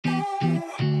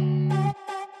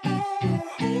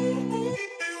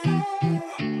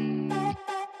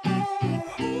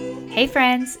Hey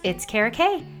friends, it's Kara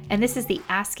Kay, and this is the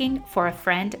Asking for a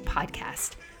Friend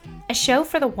podcast, a show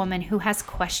for the woman who has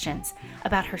questions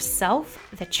about herself,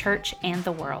 the church, and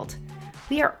the world.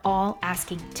 We are all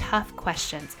asking tough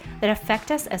questions that affect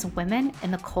us as women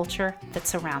in the culture that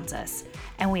surrounds us,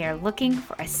 and we are looking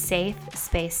for a safe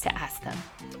space to ask them.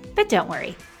 But don't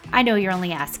worry, I know you're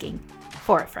only asking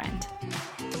for a friend.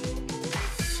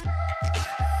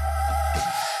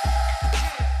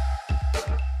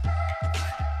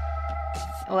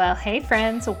 Well, hey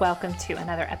friends, welcome to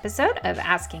another episode of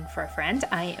Asking for a Friend.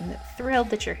 I am thrilled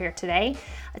that you're here today.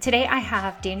 Today I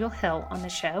have Daniel Hill on the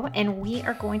show, and we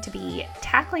are going to be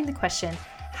tackling the question,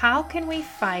 how can we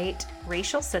fight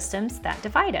racial systems that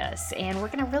divide us? And we're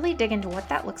going to really dig into what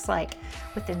that looks like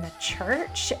within the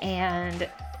church and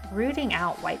rooting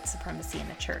out white supremacy in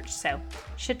the church. So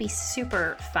should be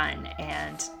super fun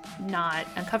and not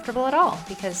uncomfortable at all,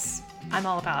 because I'm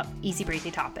all about easy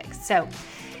breezy topics. So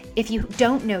if you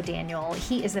don't know Daniel,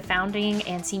 he is the founding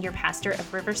and senior pastor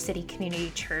of River City Community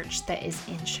Church that is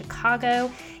in Chicago.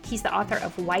 He's the author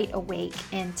of White Awake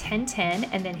and 1010,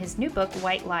 and then his new book,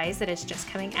 White Lies, that is just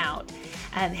coming out.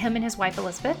 Him and his wife,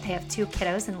 Elizabeth, they have 2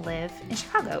 kiddos and live in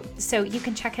Chicago. So you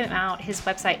can check him out. His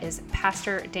website is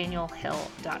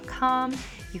pastordanielhill.com.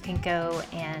 You can go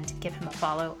and give him a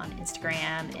follow on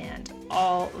Instagram and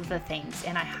all the things.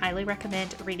 And I highly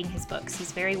recommend reading his books.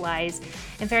 He's very wise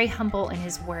and very humble in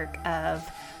his work of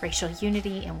racial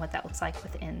unity and what that looks like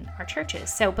within our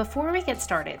churches. So before we get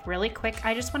started, really quick,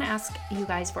 I just want to ask you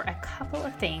guys for a couple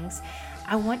of things.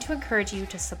 I want to encourage you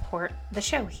to support the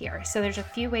show here. So there's a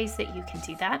few ways that you can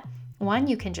do that. One,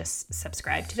 you can just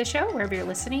subscribe to the show. Wherever you're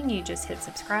listening, you just hit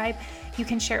subscribe. You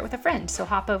can share it with a friend. So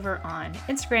hop over on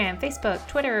Instagram, Facebook,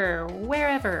 Twitter,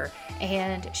 wherever,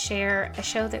 and share a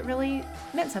show that really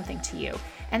meant something to you.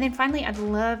 And then finally, I'd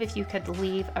love if you could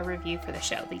leave a review for the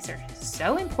show. These are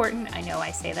so important. I know I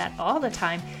say that all the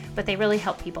time, but they really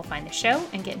help people find the show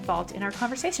and get involved in our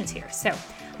conversations here. So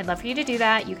I'd love for you to do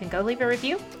that. You can go leave a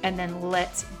review, and then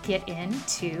let's get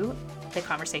into the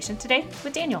conversation today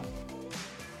with Daniel.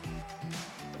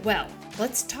 Well,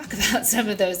 let's talk about some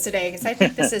of those today, because I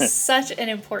think this is such an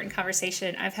important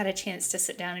conversation. I've had a chance to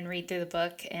sit down and read through the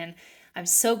book, and I'm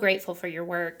so grateful for your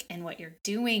work and what you're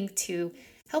doing to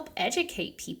help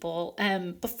educate people.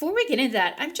 Before we get into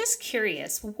that, I'm just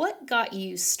curious, what got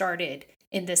you started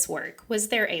in this work? Was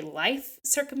there a life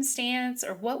circumstance,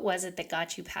 or what was it that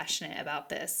got you passionate about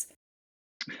this?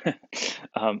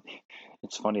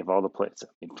 It's funny, of all the places. I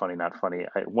mean, funny, not funny.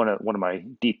 One of my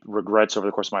deep regrets over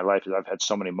the course of my life is I've had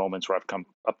so many moments where I've come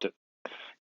up to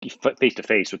face to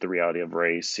face with the reality of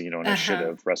race, and I should Uh-huh.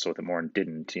 have wrestled with it more and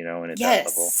didn't, and at that Yes,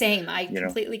 level, same. I you know,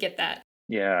 completely get that.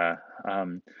 yeah.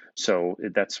 So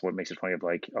that's what makes it funny. Of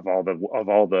like of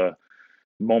all the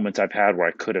moments I've had where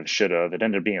I could have, should have, it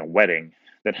ended up being a wedding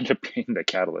that ended up being the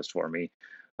catalyst for me.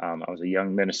 I was a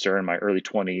young minister in my early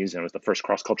 20s, and it was the first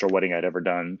cross cultural wedding I'd ever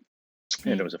done.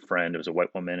 And it Hmm. was a friend. It was a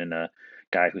white woman and a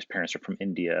guy whose parents are from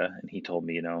India. And he told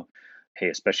me, hey,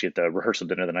 especially at the rehearsal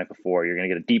dinner the night before, you're going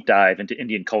to get a deep dive into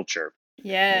Indian culture.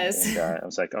 Yes. And I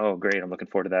was like, oh, great. I'm looking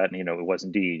forward to that. And, it was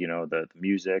indeed, the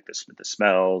music, the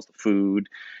smells, the food,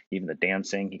 even the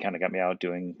dancing. He kind of got me out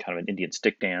doing kind of an Indian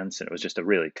stick dance. And it was just a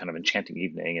really kind of enchanting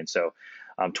evening. And so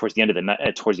towards the end of the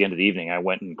night, towards the end of the evening, I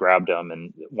went and grabbed him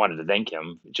and wanted to thank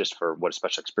him just for what a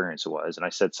special experience it was. And I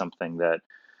said something that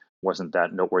wasn't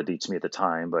that noteworthy to me at the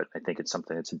time, but I think it's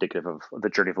something that's indicative of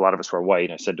the journey of a lot of us who are white.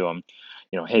 And I said to him,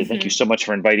 hey, thank you Hmm. so much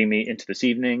for inviting me into this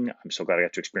evening. I'm so glad I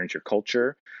got to experience your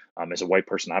culture. As a white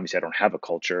person, obviously, I don't have a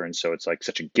culture. And so it's like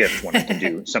such a gift when I can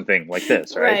do something like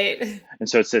this, right? Right. And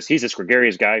so he's this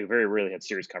gregarious guy who very rarely had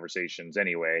serious conversations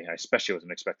anyway. I especially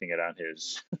wasn't expecting it on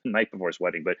his night before his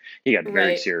wedding, but he got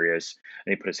very Right. serious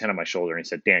and he put his hand on my shoulder and he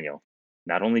said, Daniel,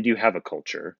 not only do you have a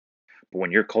culture, but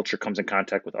when your culture comes in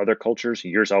contact with other cultures,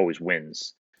 yours always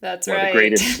wins. That's One of the right.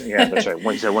 greatest, yeah, that's right.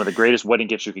 He said one of the greatest wedding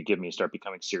gifts you could give me is start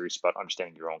becoming serious about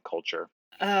understanding your own culture.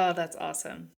 Oh, that's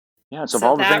awesome. Yeah, so of So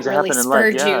all the things that that really happen in life,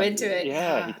 spurred you yeah, into it.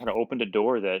 yeah, he Yeah. kind of opened a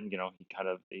door that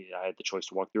I had the choice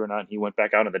to walk through or not. And he went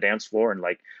back out on the dance floor, and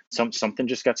like something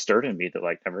just got stirred in me that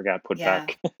like never got put Yeah.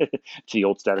 back to the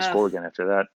old status Oh, quo again after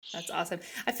that. that's awesome.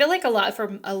 I feel like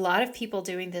for a lot of people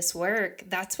doing this work,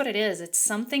 that's what it is. It's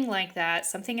something like that,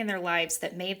 something in their lives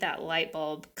that made that light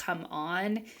bulb come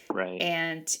on. Right.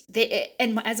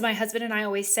 As my husband and I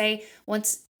always say,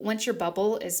 once your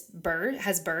bubble has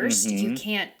burst, you Mm-hmm.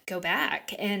 can't go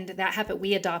back. And that happened.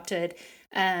 We adopted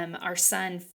our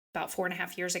son about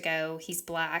 4.5 years ago. He's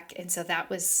Black, and so that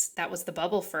was the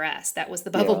bubble for us. That was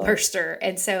the bubble Yeah. burster.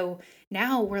 And so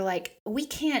now we're like, we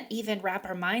can't even wrap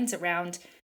our minds around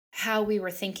how we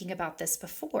were thinking about this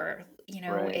before.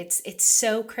 Right. it's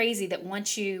so crazy that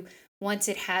once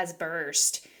it has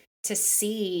burst, to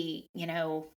see,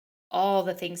 all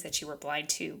the things that you were blind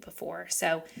to before.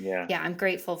 So, Yeah. yeah, I'm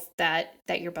grateful that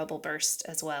your bubble burst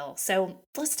as well. So,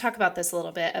 let's talk about this a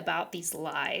little bit about these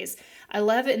lies. I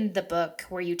love in the book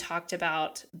where you talked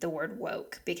about the word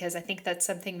woke, because I think that's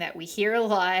something that we hear a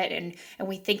lot, and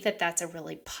we think that that's a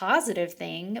really positive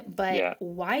thing, but Yeah.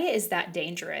 why is that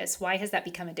dangerous? Why has that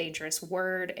become a dangerous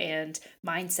word and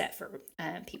mindset for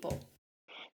people?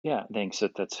 Yeah, thanks.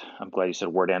 I'm glad you said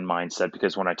word and mindset,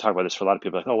 because when I talk about this, for a lot of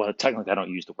people, like, oh well, technically I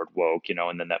don't use the word woke,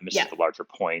 and then that misses Yeah, the larger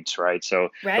point, right? So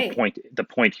right, the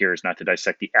point here is not to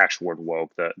dissect the actual word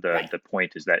woke. right. The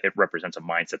point is that it represents a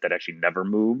mindset that actually never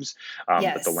moves,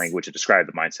 but the Yes. language to describe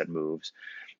the mindset moves.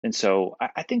 And so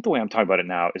I think the way I'm talking about it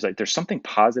now is like there's something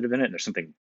positive in it, and there's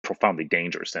something profoundly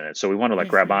dangerous in it. So we want to like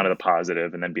grab onto Hmm. the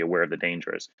positive and then be aware of the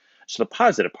dangerous. So the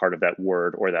positive part of that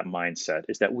word or that mindset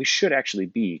is that we should actually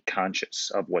be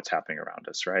conscious of what's happening around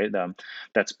us, right?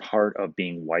 That's part of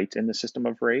being white in the system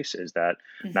of race, is that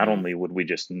not Hmm. only would we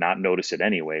just not notice it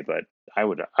anyway, but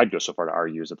I'd go so far to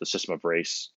argue is that the system of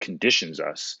race conditions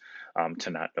us to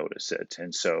not notice it.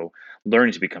 And so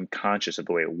learning to become conscious of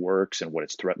the way it works and what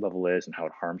its threat level is and how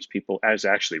it harms people is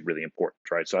actually really important,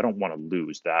 right? So I don't want to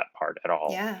lose that part at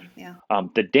all. Yeah, yeah.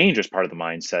 The dangerous part of the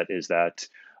mindset is that,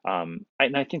 and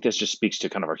I think this just speaks to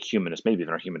kind of our humanness, maybe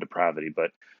even our human depravity,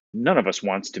 but none of us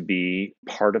wants to be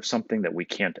part of something that we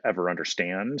can't ever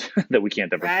understand, that we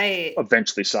can't ever Right.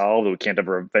 eventually solve, that we can't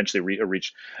ever eventually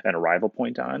reach an arrival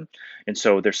point on. And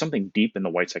so there's something deep in the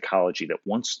white psychology that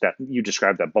once that you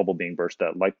described, that bubble being burst,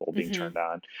 that light bulb being Hmm. turned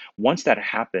on, once that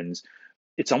happens,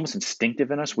 it's almost instinctive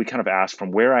in us. We kind of ask,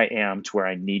 from where I am to where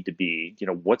I need to be,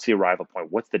 what's the arrival point?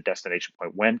 What's the destination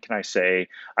point? When can I say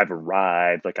I've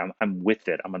arrived? Like I'm with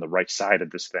it. I'm on the right side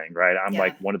of this thing, right? Yeah.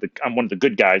 I'm one of the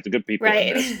good guys, the good people in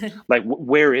Right. this. Like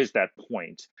where is that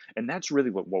point? And that's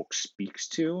really what woke speaks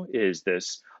to, is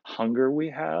this hunger we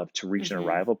have to reach an Hmm.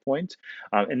 arrival point.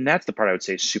 And that's the part I would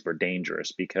say is super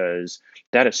dangerous, because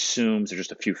that assumes there's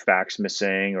just a few facts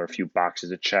missing or a few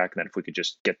boxes to check. And that if we could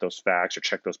just get those facts or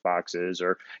check those boxes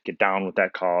or get down with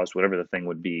that cause, whatever the thing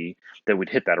would be, that we'd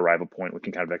hit that arrival point. We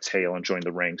can kind of exhale and join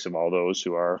the ranks of all those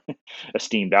who are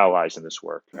esteemed allies in this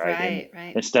work, right? And Right,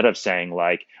 right. instead of saying,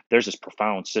 like, there's this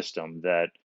profound system that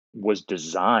was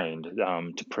designed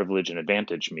to privilege and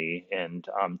advantage me. And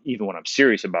even when I'm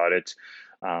serious about it,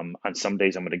 on some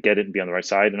days I'm going to get it and be on the right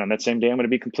side, and on that same day I'm going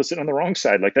to be complicit on the wrong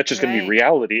side. Like that's just going to be Right,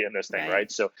 reality in this thing, right.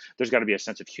 right? So there's got to be a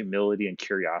sense of humility and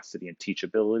curiosity and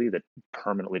teachability that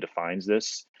permanently defines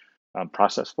this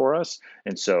process for us.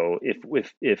 And so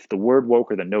if the word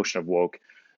woke or the notion of woke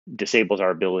disables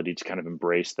our ability to kind of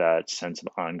embrace that sense of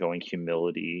ongoing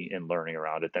humility and learning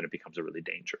around it, then it becomes a really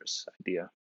dangerous idea.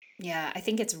 Yeah, I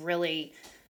think it's really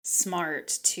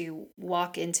smart to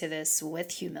walk into this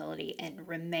with humility and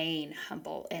remain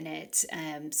humble in it.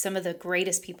 Some of the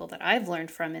greatest people that I've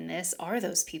learned from in this are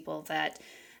those people that,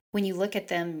 when you look at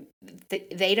them,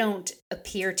 they don't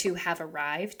appear to have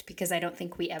arrived, because I don't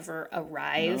think we ever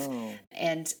arrive. No.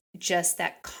 And just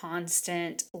that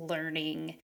constant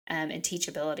learning and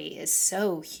teachability is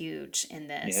so huge in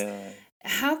this. Yeah.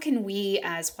 How can we,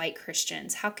 as white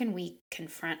Christians, how can we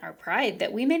confront our pride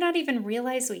that we may not even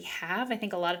realize we have? I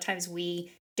think a lot of times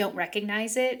we don't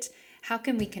recognize it. How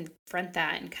can we confront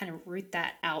that and kind of root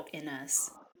that out in us?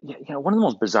 Yeah, one of the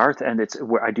most bizarre, and it's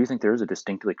where I do think there is a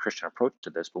distinctly Christian approach to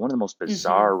this, but one of the most Hmm.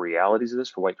 bizarre realities of this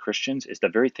for white Christians is the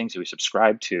very things that we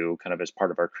subscribe to kind of as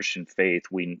part of our Christian faith,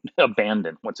 we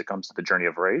abandon once it comes to the journey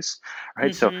of race,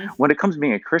 right? So Hmm. when it comes to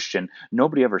being a Christian,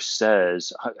 nobody ever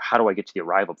says, how do I get to the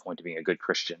arrival point of being a good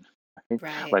Christian? Right?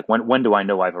 Right. Like when do I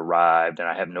know I've arrived and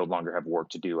I have no longer have work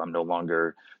to do? I'm no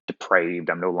longer depraved.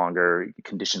 I'm no longer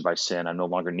conditioned by sin. I no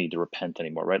longer need to repent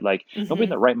anymore, right? Like nobody in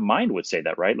Hmm. their right mind would say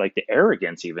that, right? Like the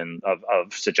arrogance even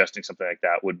of suggesting something like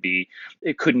that would be,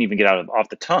 it couldn't even get out of off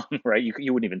the tongue, right?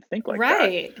 You wouldn't even think like that,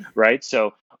 Right. right?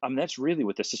 So that's really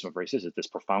what the system of race is. It's this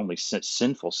profoundly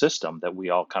sinful system that we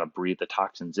all kind of breathe the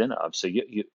toxins in of. So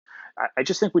I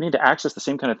just think we need to access the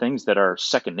same kind of things that are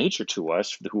second nature to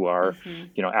us, who are, Hmm.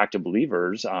 active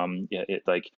believers. Yeah,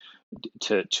 like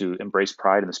to embrace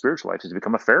pride in the spiritual life is to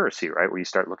become a Pharisee, right? Where you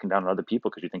start looking down on other people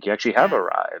because you think you actually have Yeah.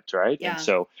 arrived, right? And Yeah.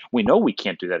 so we know we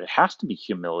can't do that. It has to be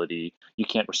humility. You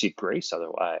can't receive grace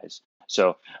otherwise.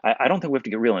 So I don't think we have to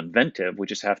get real inventive. We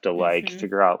just have to like Hmm.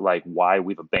 figure out like why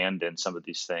we've abandoned some of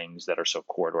these things that are so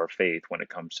core to our faith when it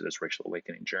comes to this racial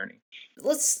awakening journey.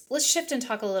 Let's shift and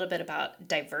talk a little bit about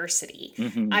diversity.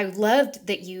 Hmm. I loved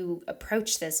that you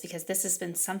approached this, because this has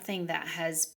been something that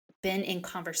has been in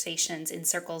conversations in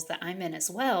circles that I'm in as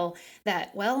well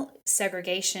that, well,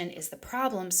 segregation is the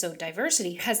problem, so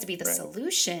diversity has to be the Right.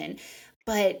 solution.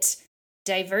 But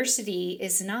diversity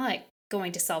is not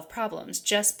going to solve problems.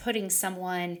 Just putting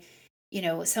someone,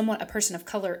 a person of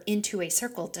color into a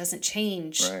circle doesn't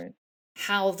change Right.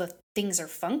 how the things are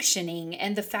functioning.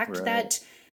 And the fact Right. that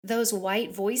those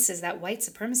white voices, that white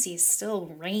supremacy still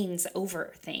reigns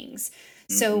over things.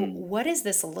 So, Hmm. what does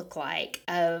this look like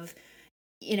of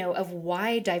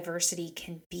why diversity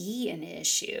can be an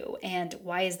issue, and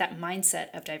why is that mindset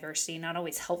of diversity not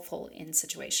always helpful in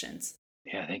situations?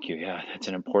 Yeah, thank you. Yeah, that's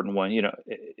an important one.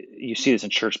 You see this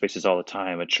in church spaces all the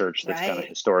time. A church that's kind of Right.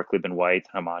 historically been white,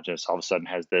 homogenous, all of a sudden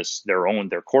has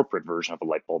their corporate version of a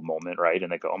light bulb moment, right?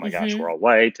 And they go, "Oh my gosh, we're Mhm. all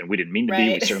white, and we didn't mean to be.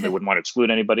 We Right. certainly wouldn't want to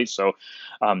exclude anybody." So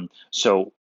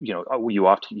you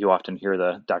often hear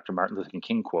the Dr. Martin Luther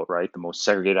King quote, right? The most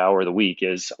segregated hour of the week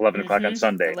is 11 o'clock on Mhm.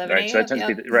 Sunday, 11 right? So that a.m. tends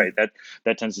to be Yep. right.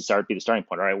 That tends to be the starting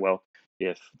point. All right, well,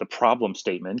 if the problem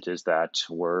statement is that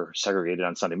we're segregated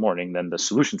on Sunday morning, then the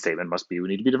solution statement must be we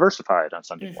need to be diversified on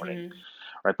Sunday morning, Mhm.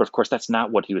 right? But of course, that's not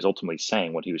what he was ultimately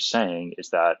saying. What he was saying is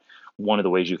that one of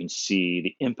the ways you can see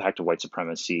the impact of white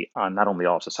supremacy on not only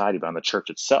all of society, but on the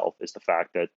church itself is the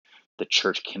fact that the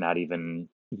church cannot even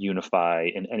unify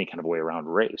in any kind of way around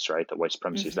race, right? That white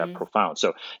supremacy is that Mhm. profound.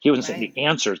 So he wasn't saying Right. the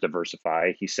answer is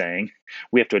diversify. He's saying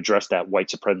we have to address that white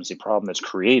supremacy problem that's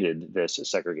created this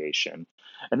segregation.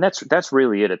 And that's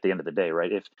really it at the end of the day,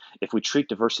 right? If we treat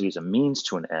diversity as a means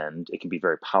to an end, it can be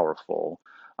very powerful.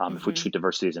 If we Mhm. treat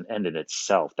diversity as an end in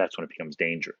itself, that's when it becomes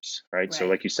dangerous, right? So,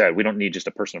 Right. like you said, we don't need just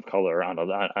a person of color on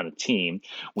a team.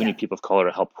 We Yeah. need people of color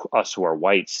to help us who are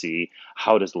white see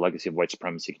how does the legacy of white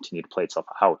supremacy continue to play itself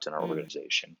out in our Mm.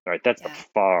 organization, right? That's the Yeah.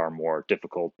 far more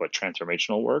difficult but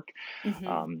transformational work.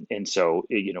 Mhm. And so,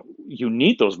 you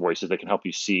need those voices that can help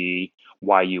you see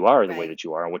why you are the way Right. that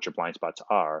you are and what your blind spots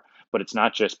are. But it's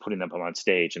not just putting them up on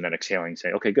stage and then exhaling,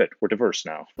 saying, "Okay, good, we're diverse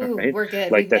now," Ooh, right? we're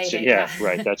good. Like We've that's made just, it. Yeah. yeah,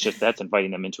 right. That's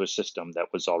inviting them into a system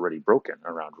that was already broken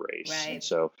around race. And Right.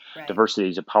 so, Right. diversity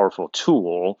is a powerful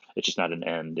tool. It's just not an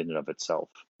end in and of itself.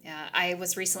 Yeah, I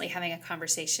was recently having a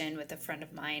conversation with a friend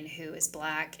of mine who is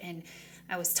black, and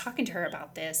I was talking to her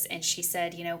about this, and she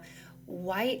said,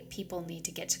 white people need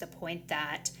to get to the point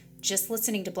that just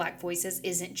listening to black voices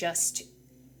isn't just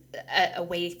a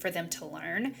way for them to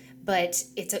learn, but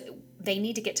they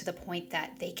need to get to the point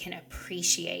that they can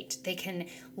appreciate, they can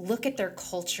look at their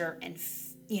culture and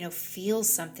feel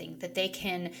something, that they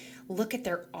can look at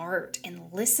their art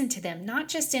and listen to them, not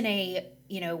just in a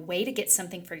way to get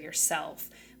something for yourself,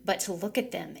 but to look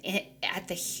at them at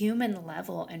the human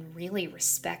level and really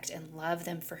respect and love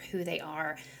them for who they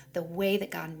are, the way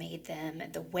that God made them,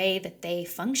 and the way that they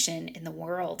function in the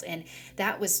world. And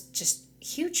that was just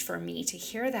huge for me to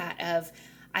hear that.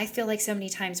 I feel like so many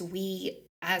times we,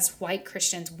 as white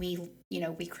Christians, we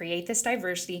create this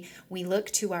diversity. We look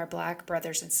to our black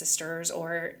brothers and sisters,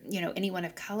 or anyone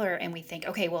of color, and we think,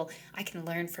 okay, well, I can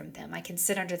learn from them, I can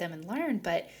sit under them and learn.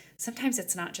 But sometimes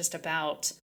it's not just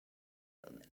about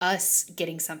us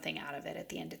getting something out of it. At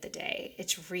the end of the day,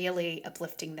 it's really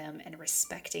uplifting them and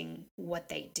respecting what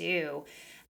they do.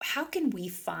 How can we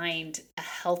find a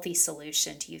healthy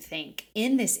solution, do you think,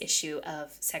 in this issue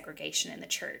of segregation in the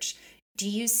church? Do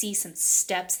you see some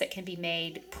steps that can be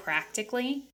made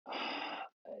practically?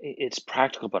 It's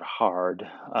practical but hard.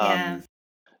 Yeah.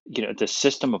 The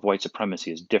system of white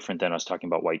supremacy is different than us talking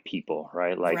about white people,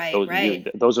 right? Like Right. Right.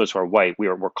 those of us who are white,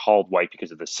 we're called white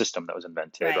because of the system that was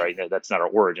invented, Right. right? That's not our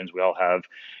origins. We all have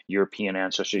European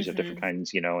ancestries of different Mm-hmm.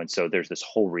 kinds, and so there's this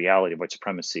whole reality of white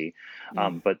supremacy.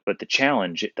 Mm. But the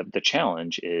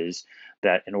challenge is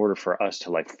that in order for us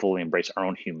to like fully embrace our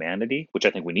own humanity, which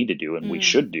I think we need to do and we Mm.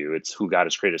 should do, it's who God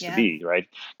has created us to Yeah. be, right?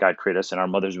 God created us in our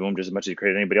mother's womb just as much as He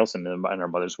created anybody else in our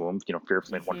mother's womb,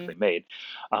 fearfully and Mm-hmm. wonderfully made.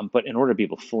 But in order to be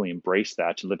able to fully embrace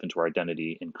that, to live into our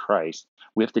identity in Christ,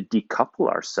 we have to decouple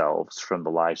ourselves from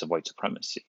the lies of white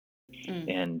supremacy.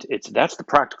 Mm. And that's the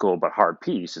practical but hard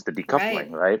piece is the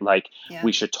decoupling, Right. right? Like Yeah.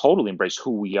 we should totally embrace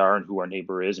who we are and who our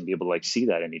neighbor is and be able to like see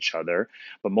that in each other.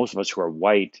 But most of us who are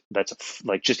white,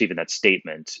 like just even that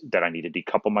statement that I need to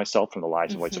decouple myself from the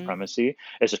lies of white Mm-hmm. supremacy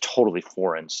is a totally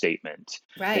foreign statement.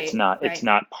 It's Right. not it's Right.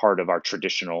 not part of our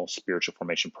traditional spiritual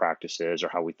formation practices or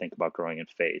how we think about growing in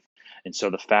faith. And so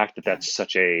the fact that Yeah. that's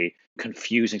such a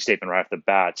confusing statement right off the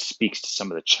bat speaks to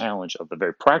some of the challenge of the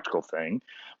very practical thing,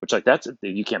 which like that's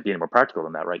you can't be any more practical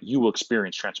than that, right? You will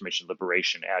experience transformation,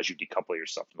 liberation as you decouple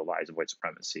yourself from the lies of white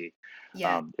supremacy.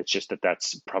 Yeah. It's just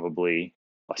that's probably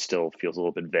still feels a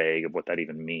little bit vague of what that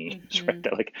even means, right? Hmm.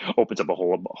 That like opens up a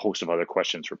whole host of other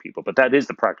questions for people. But that is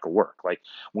the practical work. Like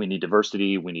we need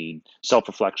diversity, we need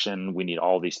self-reflection, we need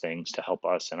all these things to help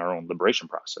us in our own liberation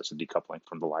process of decoupling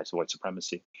from the lies of white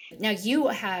supremacy. Now, you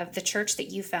have the church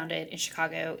that you founded in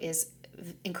Chicago is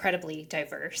incredibly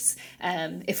diverse,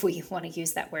 if we want to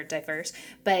use that word diverse.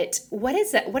 But what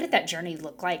is that? What did that journey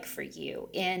look like for you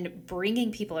in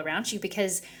bringing people around you?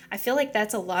 Because I feel like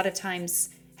that's a lot of times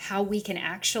how we can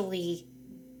actually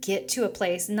get to a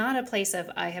place, not a place of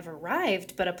I have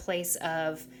arrived, but a place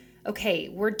of okay,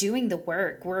 we're doing the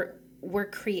work. We're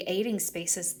creating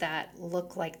spaces that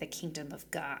look like the kingdom of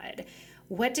God.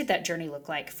 What did that journey look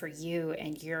like for you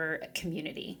and your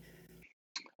community?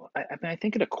 I mean, I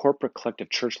think at a corporate collective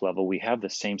church level, we have the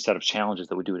same set of challenges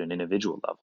that we do at an individual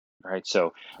level. Right.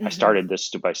 So I Hmm. started this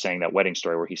by saying that wedding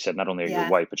story where he said, not only are you Yeah,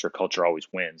 white, but your culture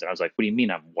always wins. And I was like, what do you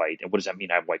mean I'm white? And what does that mean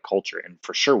I have white culture? And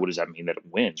for sure, what does that mean that it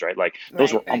wins? Right. Like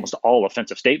those were right, right. almost all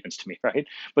offensive statements to me. Right.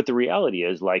 But the reality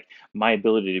is like my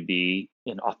ability to be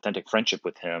in authentic friendship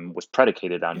with him was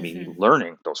predicated on me Hmm.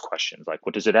 learning those questions. Like,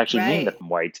 what does it actually mean that Right. I'm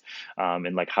white?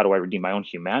 And like, how do I redeem my own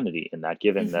humanity in that,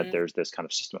 given that Hmm. there's this kind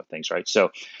of system of things. Right. So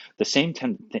the same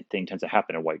thing tends to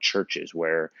happen in white churches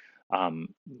where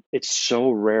um, it's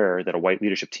so rare that a white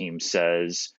leadership team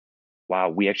says, wow,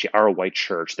 we actually are a white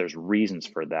church. There's reasons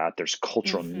for that. There's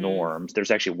cultural Hmm. norms.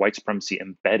 There's actually white supremacy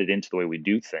embedded into the way we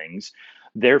do things.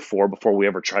 Therefore, before we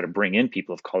ever try to bring in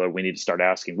people of color, we need to start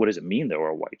asking, what does it mean that we're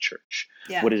a white church?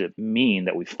 What Yeah. does it mean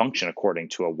that we function according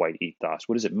to a white ethos?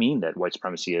 What does it mean that white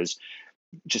supremacy is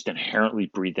just inherently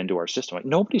breathed into our system? Like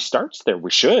nobody starts there.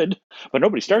 We should, but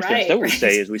nobody starts there. Instead, Right. what we say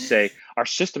Right. is we say our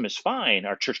system is fine,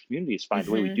 our church community is fine,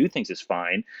 the way we Hmm. do things is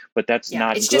fine, but that's Yeah.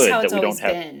 not It's just how good it's that we don't always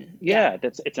have. been. Yeah. Yeah,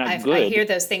 that's it's not I good. hear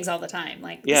those things all the time.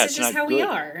 Like, this Yeah, is it's just not how we good.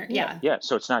 are. Yeah, Yeah. yeah.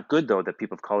 So it's not good though that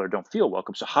people of color don't feel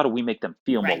welcome. So how do we make them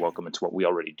feel more Right. welcome into what we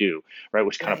already do, right?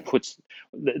 Which kind of Right. puts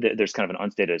there's kind of an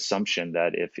unstated assumption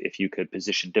that if you could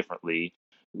position differently,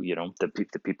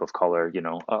 the people of color,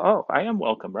 oh, I am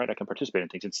welcome, right? I can participate in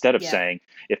things instead of Yeah. saying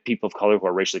if people of color who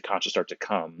are racially conscious start to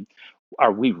come,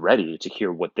 are we ready to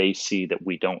hear what they see that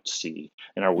we don't see,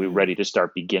 and are we Mm. ready to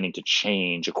start beginning to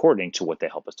change according to what they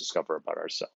help us discover about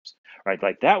ourselves? Right,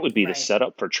 like that would be the Right.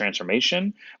 setup for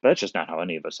transformation, but that's just not how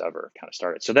any of us ever kind of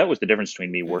started. So that was the difference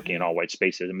between me working in Hmm. all white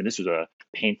spaces. I mean, this was a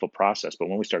painful process, but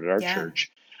when we started our Yeah.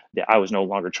 church, I was no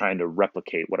longer trying to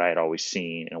replicate what I had always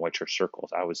seen in white church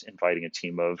circles. I was inviting a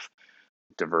team of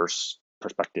diverse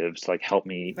perspectives to like help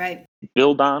me Right.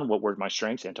 build on what were my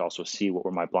strengths and to also see what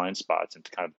were my blind spots and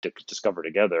to kind of discover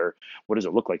together what does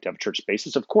it look like to have a church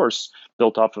spaces, of course,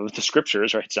 built off of the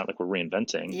scriptures, right? It's not like we're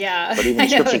reinventing, Yeah. but even I know.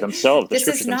 the This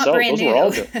is scriptures not themselves, brand new.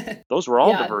 those were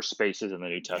all Yeah. diverse spaces in the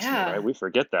New Testament, right? Yeah. We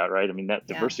forget that, right? I mean, that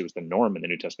Yeah. diversity was the norm in the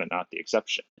New Testament, not the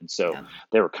exception. And so Yeah.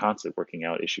 they were constantly working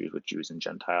out issues with Jews and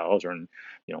Gentiles, or in,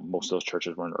 most of those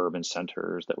churches were in urban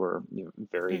centers that were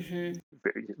very, Hmm.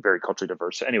 very, very culturally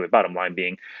diverse. So anyway, bottom line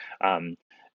being, um,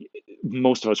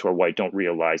 most of us who are white don't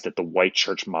realize that the white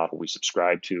church model we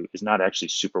subscribe to is not actually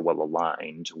super well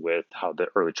aligned with how the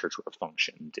early church would have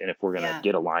functioned. And if we're going to Yeah.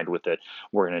 get aligned with it,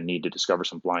 we're going to need to discover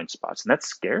some blind spots. And that's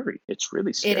scary. It's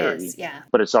really It scary, is. Yeah.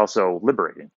 but it's also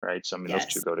liberating, right? So, I mean, those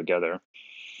two Yes. go together.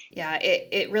 Yeah,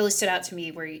 it really stood out to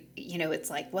me where, it's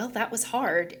like, well, that was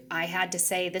hard. I had to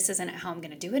say, this isn't how I'm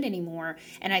going to do it anymore.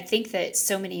 And I think that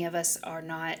so many of us are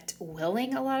not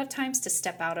willing a lot of times to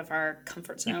step out of our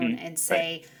comfort zone and Right.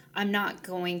 say, I'm not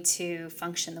going to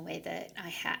function the way that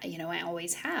I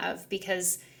always have,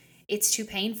 because it's too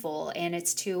painful and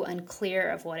it's too unclear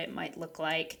of what it might look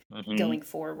like hmm going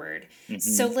forward.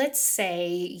 So hmm let's say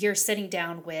you're sitting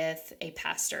down with a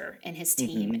pastor and his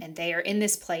team, hmm and they are in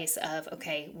this place of,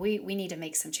 okay, we need to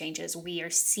make some changes. We are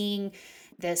seeing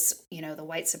this, the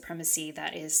white supremacy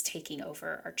that is taking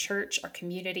over our church, our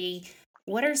community.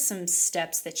 What are some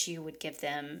steps that you would give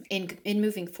them in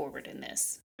moving forward in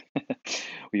this?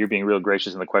 Well, you're being real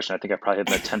gracious in the question. I think I probably have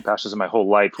met 10 pastors in my whole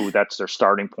life who that's their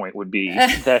starting point would be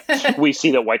that we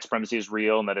see that white supremacy is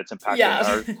real and that it's impacting Yeah.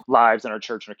 our lives and our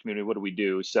church and our community. What do we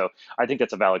do? So I think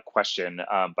that's a valid question.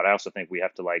 But I also think we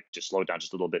have to like just slow down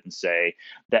just a little bit and say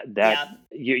that Yeah.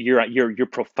 you're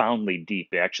profoundly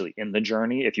deep actually in the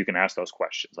journey if you can ask those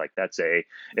questions. Like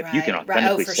if you can Right. Right.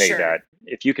 Oh, authentically for say that, sure.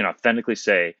 if you can authentically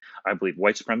say, I believe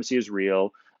white supremacy is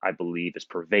real. I believe is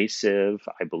pervasive.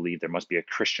 I believe there must be a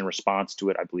Christian response to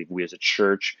it. I believe we as a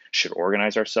church should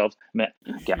organize ourselves. I mean,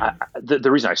 yeah, Hmm.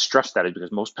 the reason I stress that is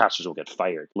because most pastors will get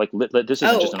fired. Like, this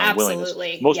isn't just Oh, an unwillingness.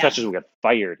 absolutely. Most Yeah. pastors will get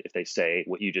fired if they say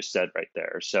what you just said right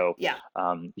there. So, Yeah.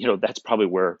 that's probably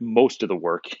where most of the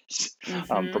work is,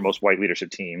 for Hmm. most white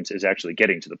leadership teams, is actually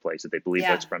getting to the place that they believe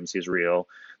white Yeah, supremacy is real.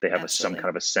 They have some absolutely. kind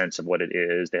of a sense of what it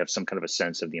is. They have some kind of a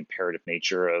sense of the imperative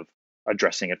nature of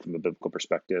addressing it from a biblical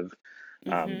perspective.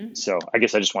 Hmm. So I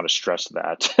guess I just want to stress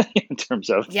that in terms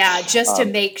of, Yeah, just to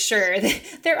um, make sure that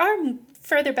there are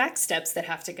further back steps that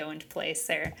have to go into place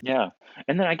there. yeah.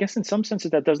 And then I guess in some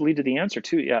senses that does lead to the answer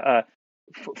too. Yeah.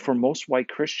 For most white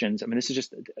Christians, I mean, this is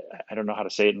just, I don't know how to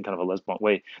say it in kind of a less blunt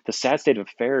way. The sad state of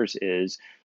affairs is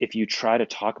if you try to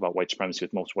talk about white supremacy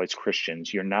with most white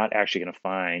Christians, you're not actually going to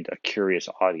find a curious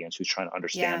audience who's trying to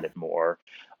understand Yeah, it more.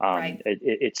 right.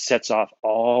 It sets off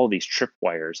all these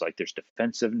tripwires. Like there's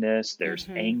defensiveness, there's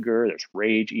Hmm. anger, there's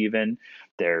rage, even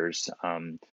there's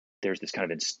this kind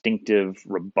of instinctive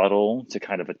rebuttal to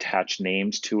kind of attach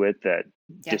names to it that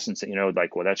Yeah, distance,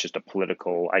 like, well, that's just a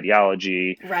political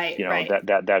ideology, right, right.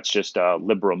 that's just a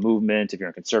liberal movement. If you're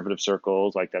in conservative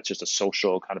circles, like that's just a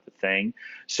social kind of a thing.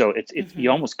 So it's you Hmm.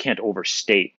 almost can't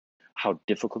overstate how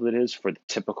difficult it is for the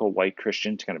typical white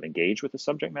Christian to kind of engage with the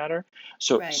subject matter.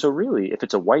 So Right. so really, if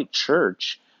it's a white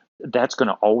church, that's going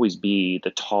to always be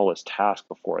the tallest task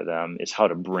before them, is how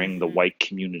to bring the Hmm. white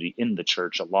community in the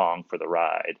church along for the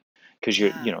ride. Because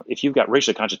Yeah. if you've got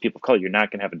racially conscious people of color, you're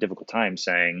not going to have a difficult time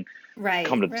saying,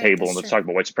 come Right, to the right. table That's and let's true. talk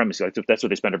about white supremacy. Like that's what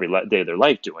they spend every day of their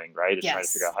life doing, right? Is trying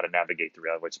to figure Yes. out how to navigate the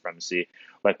reality of white supremacy.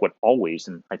 Like what always,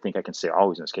 and I think I can say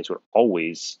always in this case, what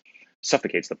always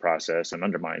suffocates the process and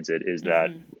undermines it is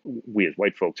that Hmm. we as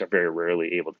white folks are very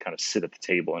rarely able to kind of sit at the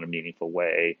table in a meaningful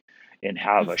way and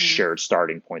have a Hmm. shared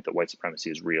starting point that white supremacy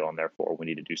is real and therefore we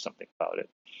need to do something about it.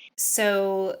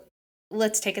 So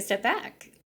let's take a step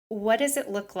back. What does it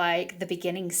look like, the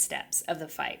beginning steps of the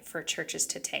fight for churches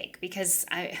to take? Because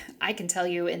I can tell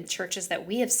you in churches that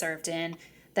we have served in,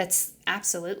 that's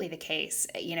absolutely the case.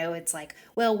 It's like,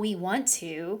 well, we want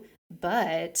to,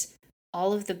 but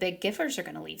all of the big givers are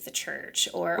going to leave the church,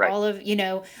 or Right,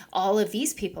 all of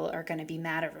these people are going to be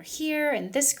mad over here,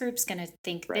 and this group's going to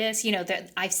think right. this.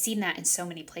 That I've seen that in so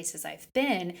many places I've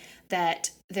been,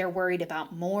 that they're worried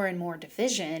about more and more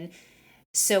division.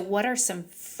 So, what are some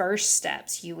first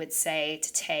steps you would say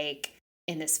to take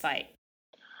in this fight?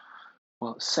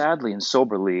 Well, sadly and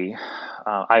soberly,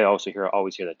 I also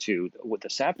always hear that too. What the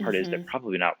sad part is, they're Hmm.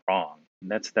 probably not wrong.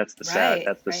 And that's the sad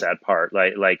Right, right. part.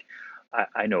 Like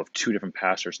I know of two different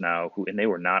pastors now who, and they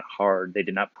were not hard. They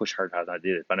did not push hard how they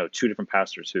did it. But I know two different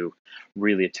pastors who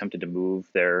really attempted to move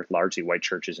their largely white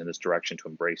churches in this direction to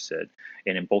embrace it.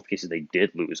 And in both cases, they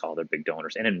did lose all their big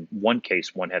donors. And in one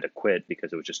case, one had to quit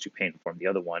because it was just too painful for them. The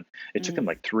other one, it took them Mm,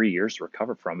 like 3 years to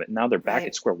recover from it. Now they're back at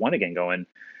right. square one again, going,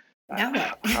 Now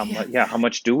what? how Yeah. much, yeah, how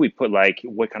much do we put, like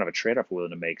what kind of a trade-off we're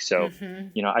willing to make? So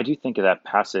Hmm. I do think of that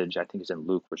passage, I think it's in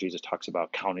Luke, where Jesus talks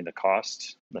about counting the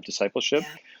cost of discipleship,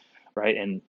 Yeah. right?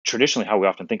 And traditionally how we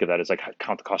often think of that is like,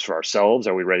 count the cost for ourselves.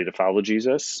 Are we ready to follow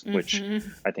Jesus? Which Hmm.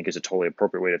 I think is a totally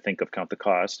appropriate way to think of count the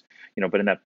cost. But in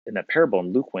that parable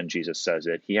in Luke, when Jesus says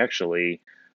it, he actually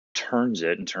turns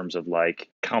it in terms of like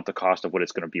count the cost of what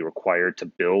it's going to be required to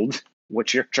build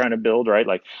what you're trying to build, right?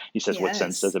 Like he says, what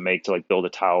sense does Yes. it make to like build a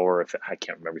tower? If I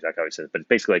can't remember exactly how he says it, but it's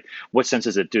basically like, what sense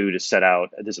does it do to set out?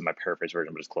 This is my paraphrase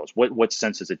version, but it's close. What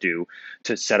sense does it do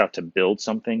to set out to build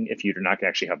something if you're not going to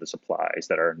actually have the supplies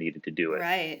that are needed to do it?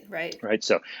 Right, right. Right.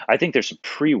 So I think there's some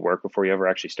pre-work before you ever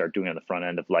actually start doing it on the front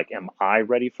end of like, am I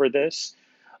ready for this?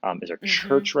 Is our Hmm.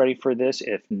 church ready for this?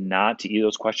 If not, to either of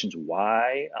those questions,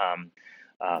 why?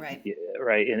 Right.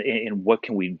 Right. And what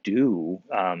can we do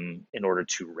in order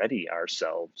to ready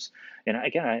ourselves? And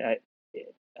again,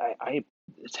 I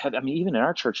I mean, even in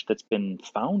our church that's been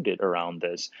founded around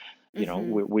this,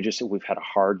 Hmm. we've had a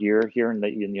hard year here in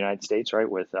the United States, right,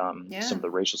 with some Yeah. of the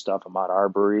racial stuff, Ahmaud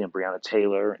Arbery and Breonna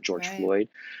Taylor and George Right. Floyd,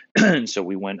 and so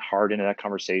we went hard into that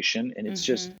conversation, and it's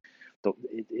just Hmm.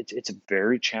 it's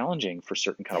very challenging for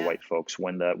certain kind of Yeah. white folks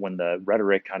when the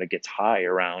rhetoric kind of gets high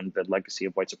around the legacy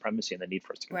of white supremacy and the need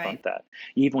for us to Right. confront that.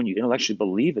 Even when you intellectually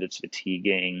believe it, it's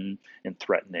fatiguing and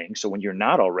threatening. So when you're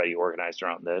not already organized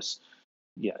around this,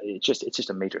 yeah, it's just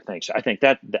a major thing. So I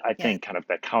Yeah. think kind of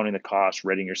that counting the cost,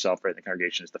 readying yourself, ready the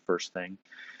congregation is the first thing.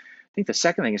 I think the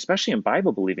second thing, especially in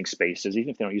Bible believing spaces, even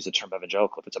if they don't use the term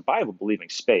evangelical, if it's a Bible believing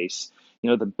space,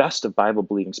 the best of Bible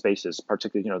believing spaces,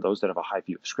 particularly, those that have a high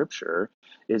view of Scripture,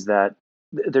 is that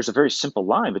there's a very simple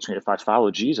line between, if I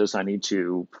follow Jesus, I need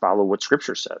to follow what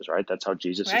Scripture says, right? That's how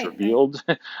Jesus is Right, right. revealed.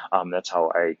 That's how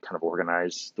I kind of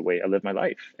organize the way I live my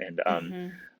life. And Hmm.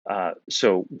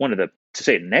 So to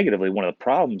say it negatively, one of the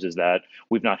problems is that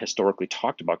we've not historically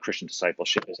talked about Christian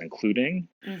discipleship as including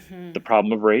the Hmm.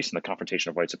 problem of race and the confrontation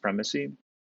of white supremacy.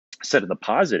 Said in the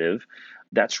positive,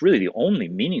 that's really the only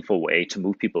meaningful way to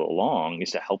move people along is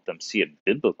to help them see it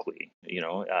biblically.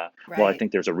 Well, I Right.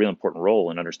 think there's a real important role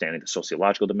in understanding the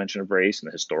sociological dimension of race and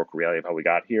the historical reality of how we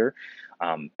got here.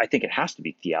 I think it has to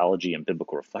be theology and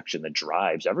biblical reflection that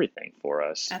drives everything for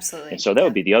us. And Absolutely. so that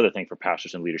would Yeah. be the other thing for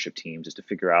pastors and leadership teams is to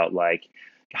figure out like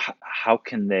how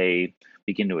can they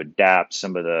begin to adapt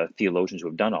some of the theologians who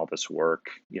have done all this work,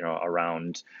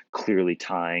 around clearly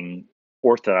tying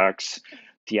orthodox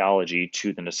theology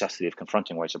to the necessity of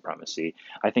confronting white supremacy.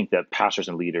 I think that pastors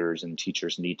and leaders and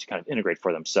teachers need to kind of integrate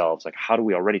for themselves. Like, how do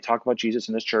we already talk about Jesus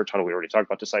in this church? How do we already talk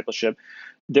about discipleship?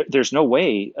 There's no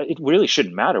way, it really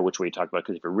shouldn't matter which way you talk about,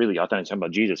 because if you're really authentic talking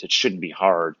about Jesus, it shouldn't be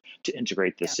hard to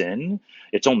integrate Yeah. this in.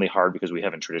 It's only hard because we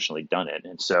haven't traditionally done it.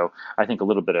 And so I think a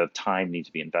little bit of time needs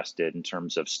to be invested in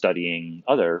terms of studying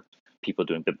other people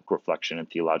doing biblical reflection and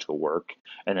theological work,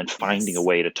 and then finding a Yes.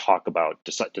 way to talk about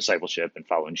discipleship and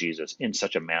following Jesus in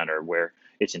such a manner where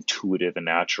it's intuitive and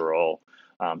natural,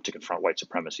 to confront white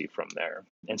supremacy from there.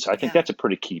 And so I think Yeah. that's a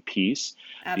pretty key piece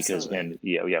because, Absolutely. and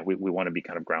yeah, we want to be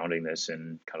kind of grounding this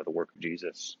in kind of the work of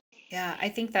Jesus. Yeah, I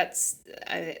think it's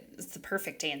the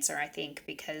perfect answer, I think,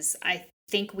 because I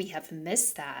think we have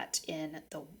missed that in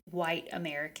the white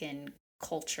American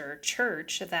culture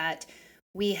church, that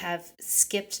we have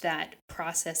skipped that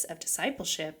process of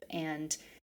discipleship and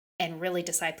really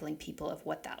discipling people of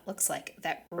what that looks like.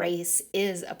 That Right. race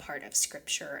is a part of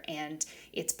scripture and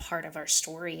it's part of our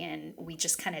story, and we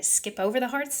just kind of skip over the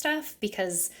hard stuff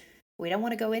because we don't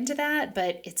want to go into that,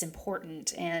 but it's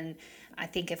important. And I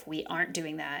think if we aren't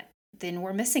doing that, then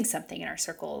we're missing something in our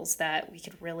circles that we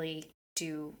could really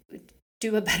do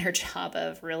a better job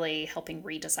of really helping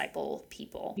redisciple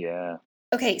people. Yeah.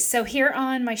 Okay, so here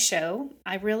on my show,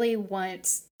 I really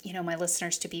want, my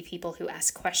listeners to be people who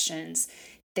ask questions.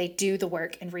 They do the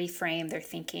work and reframe their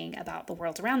thinking about the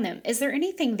world around them. Is there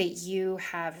anything that you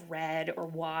have read or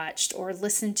watched or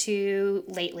listened to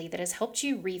lately that has helped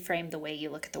you reframe the way you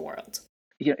look at the world?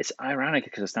 It's ironic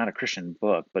because it's not a Christian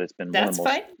book, but it's been That's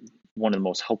fine. one of the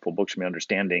most helpful books for me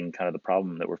understanding kind of the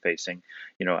problem that we're facing.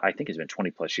 I think it's been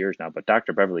 20 plus years now, but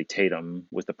Dr. Beverly Tatum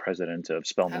was the president of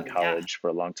Spelman Oh, yeah. College for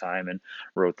a long time and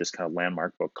wrote this kind of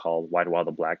landmark book called Why Do All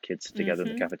the Black Kids Sit Together in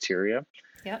the Mm-hmm. Cafeteria?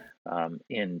 Yep.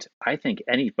 And I think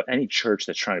any church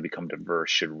that's trying to become diverse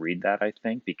should read that, I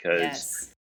think, because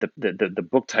Yes. the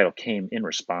book title came in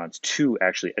response to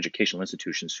actually educational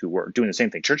institutions who were doing the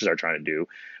same thing churches are trying to do,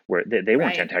 where they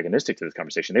weren't Right. antagonistic to this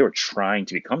conversation. They were trying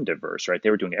to become diverse, right? They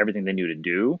were doing everything they knew to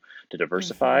do to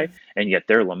diversify. Mm-hmm. And yet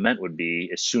their lament would be,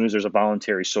 as soon as there's a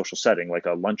voluntary social setting, like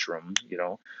a lunchroom,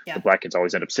 the Yeah. black kids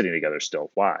always end up sitting together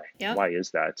still. Why? Yep. Why is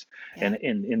that? And Yep.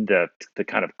 in the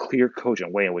kind of clear,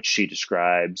 cogent way in which she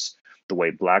describes the way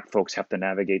black folks have to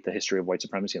navigate the history of white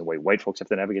supremacy and the way white folks have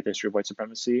to navigate the history of white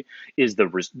supremacy is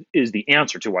the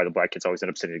answer to why the black kids always end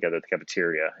up sitting together at the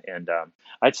cafeteria. And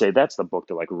I'd say that's the book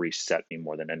that like reset me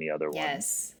more than any other one.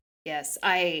 Yes. Yes,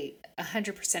 I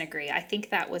 100% agree. I think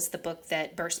that was the book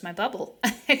that burst my bubble. I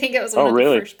think it was one Oh, of the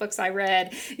really? first books I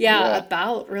read, yeah, Yeah.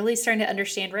 about really starting to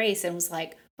understand race, and was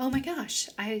like, "Oh my gosh,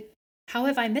 I how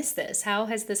have I missed this? How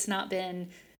has this not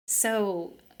been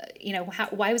so,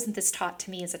 why wasn't this taught to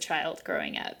me as a child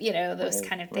growing up?" Those Right.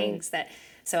 kind of Right. things that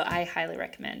so I highly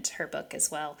recommend her book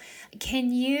as well.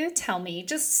 Can you tell me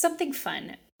just something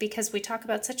fun? Because we talk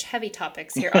about such heavy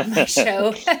topics here on my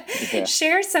show. Yeah.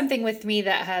 Share something with me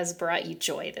that has brought you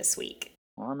joy this week.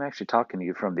 Well, I'm actually talking to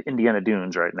you from the Indiana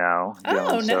Dunes right now,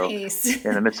 Oh, so nice.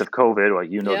 in the midst of COVID, well,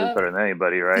 you know this Yep. better than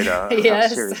anybody, right? How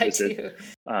Yes, serious I this is. do.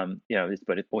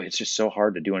 Boy, it's just so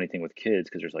hard to do anything with kids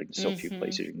because there's like so few Hmm.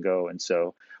 places you can go. And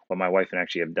so what my wife and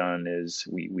actually have done is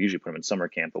we usually put them in summer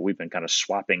camp, but we've been kind of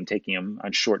swapping, taking them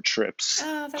on short trips.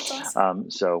 Oh, that's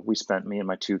awesome. So we spent, me and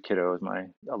my two kiddos, my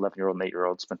 11-year-old and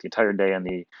 8-year-old, spent the entire day on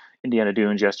the Indiana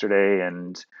Dunes yesterday,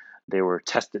 and they were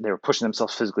pushing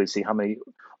themselves physically to see how many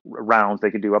rounds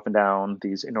they could do up and down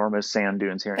these enormous sand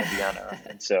dunes here in Indiana.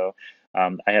 And so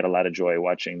I had a lot of joy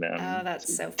watching Oh, them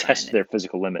that's so test fun. their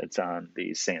physical limits on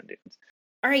these sand dunes.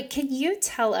 All right, can you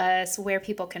tell us where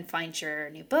people can find your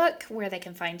new book, where they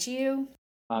can find you?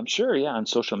 Sure, yeah, on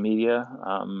social media,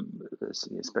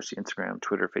 especially Instagram,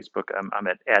 Twitter, Facebook. I'm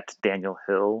at Daniel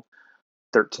Hill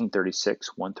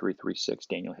 1336 1336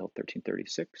 Daniel Hill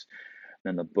 1336.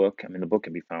 And then the book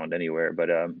can be found anywhere, but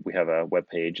we have a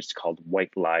webpage. It's called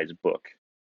White Lies Book.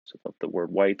 So the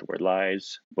word white, the word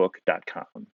lies, book.com.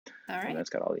 All And right. that's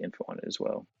got all the info on it as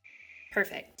well.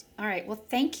 Perfect. All right. Well,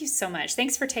 thank you so much.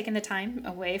 Thanks for taking the time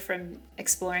away from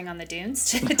exploring on the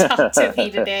dunes to talk to me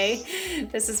today.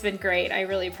 This has been great. I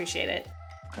really appreciate it.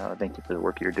 Thank you for the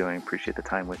work you're doing. Appreciate the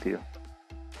time with you.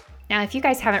 Now, if you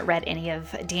guys haven't read any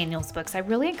of Daniel's books, I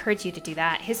really encourage you to do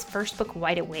that. His first book,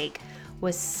 Wide Awake,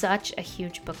 was such a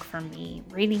huge book for me.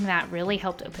 Reading that really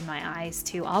helped open my eyes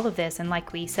to all of this. And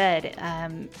like we said,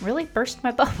 really burst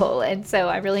my bubble. And so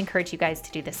I really encourage you guys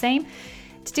to do the same,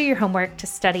 to do your homework, to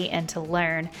study, and to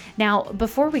learn. Now,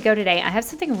 before we go today, I have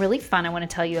something really fun I want to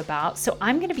tell you about. So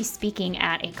I'm going to be speaking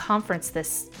at a conference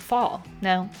this fall.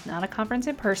 No, not a conference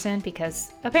in person,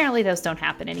 because apparently those don't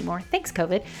happen anymore. Thanks,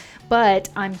 COVID. But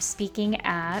I'm speaking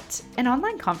at an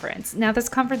online conference. Now, this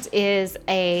conference is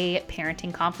a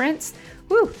parenting conference.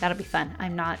 Woo, that'll be fun. I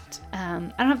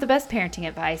don't have the best parenting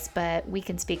advice, but we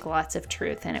can speak lots of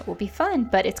truth and it will be fun.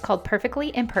 But it's called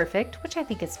Perfectly Imperfect, which I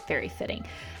think is very fitting.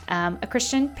 A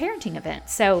Christian parenting event.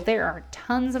 So there are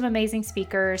tons of amazing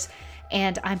speakers,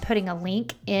 and I'm putting a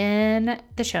link in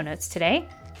the show notes today.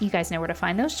 You guys know where to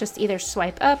find those. Just either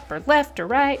swipe up or left or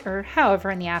right or however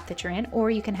in the app that you're in,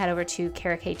 or you can head over to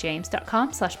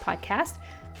karakjames.com/podcast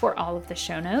for all of the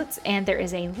show notes. And there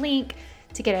is a link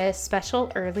to get a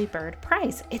special early bird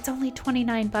prize. It's only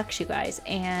 $29, you guys.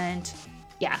 And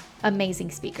yeah,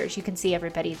 amazing speakers. You can see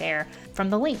everybody there from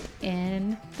the link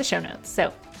in the show notes.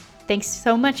 So thanks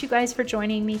so much, you guys, for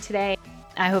joining me today.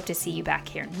 I hope to see you back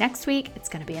here next week. It's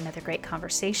going to be another great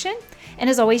conversation. And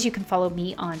as always, you can follow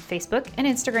me on Facebook and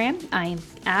Instagram. I'm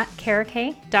at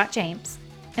karak.james.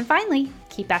 And finally,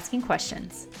 keep asking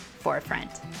questions for a friend.